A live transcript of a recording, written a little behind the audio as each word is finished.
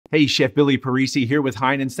Hey, Chef Billy Parisi here with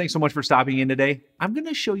Heinen's. Thanks so much for stopping in today. I'm going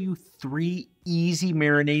to show you 3 easy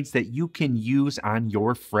marinades that you can use on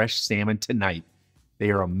your fresh salmon tonight. They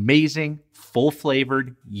are amazing, full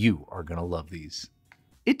flavored. You are going to love these.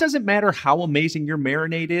 It doesn't matter how amazing your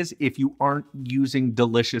marinade is if you aren't using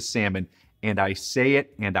delicious salmon. And I say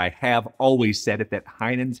it, and I have always said it, that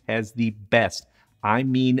Heinen's has the best, I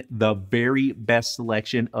mean the very best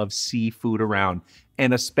selection of seafood around,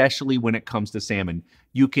 and especially when it comes to salmon.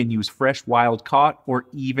 You can use fresh wild caught or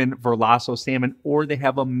even Verlasso salmon, or they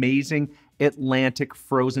have amazing Atlantic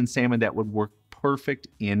frozen salmon that would work perfect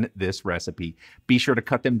in this recipe. Be sure to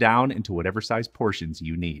cut them down into whatever size portions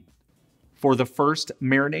you need. For the first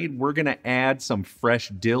marinade, we're going to add some fresh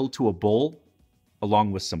dill to a bowl,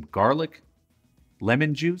 along with some garlic,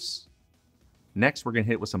 lemon juice. Next, we're going to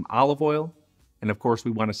hit it with some olive oil. And of course,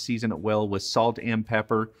 we want to season it well with salt and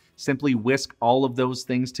pepper. Simply whisk all of those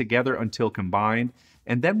things together until combined.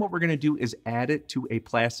 And then what we're going to do is add it to a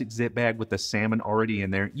plastic zip bag with the salmon already in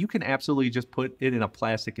there. You can absolutely just put it in a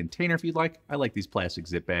plastic container if you'd like. I like these plastic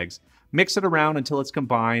zip bags. Mix it around until it's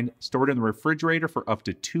combined. Store it in the refrigerator for up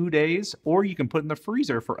to 2 days, or you can put it in the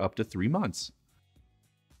freezer for up to 3 months.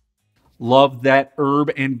 Love that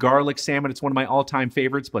herb and garlic salmon. It's one of my all-time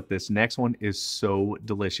favorites, but this next one is so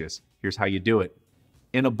delicious. Here's how you do it.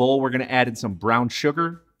 In a bowl, we're going to add in some brown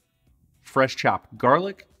sugar, fresh chopped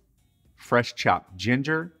garlic, fresh chopped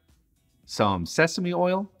ginger, some sesame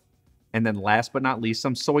oil, and then last but not least,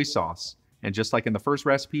 some soy sauce. And just like in the first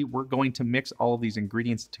recipe, we're going to mix all of these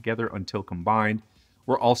ingredients together until combined.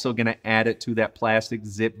 We're also going to add it to that plastic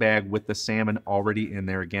zip bag with the salmon already in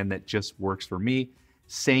there. Again, that just works for me.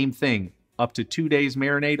 Same thing, up to 2 days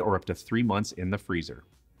marinade or up to 3 months in the freezer.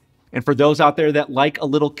 And for those out there that like a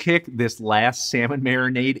little kick, this last salmon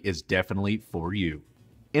marinade is definitely for you.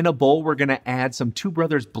 In a bowl, we're going to add some Two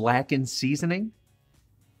Brothers blackened seasoning.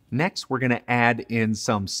 Next, we're going to add in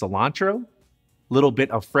some cilantro, a little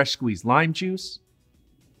bit of fresh squeezed lime juice,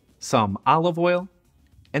 some olive oil,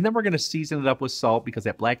 and then we're going to season it up with salt because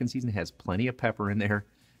that blackened seasoning has plenty of pepper in there.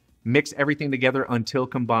 Mix everything together until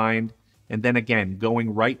combined. And then again,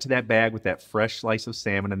 going right to that bag with that fresh slice of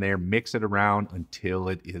salmon in there, mix it around until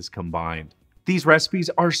it is combined. These recipes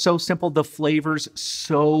are so simple. The flavors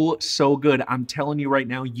so good. I'm telling you right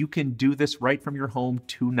now, you can do this right from your home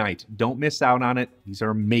tonight. Don't miss out on it. These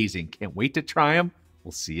are amazing. Can't wait to try them.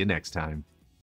 We'll see you next time.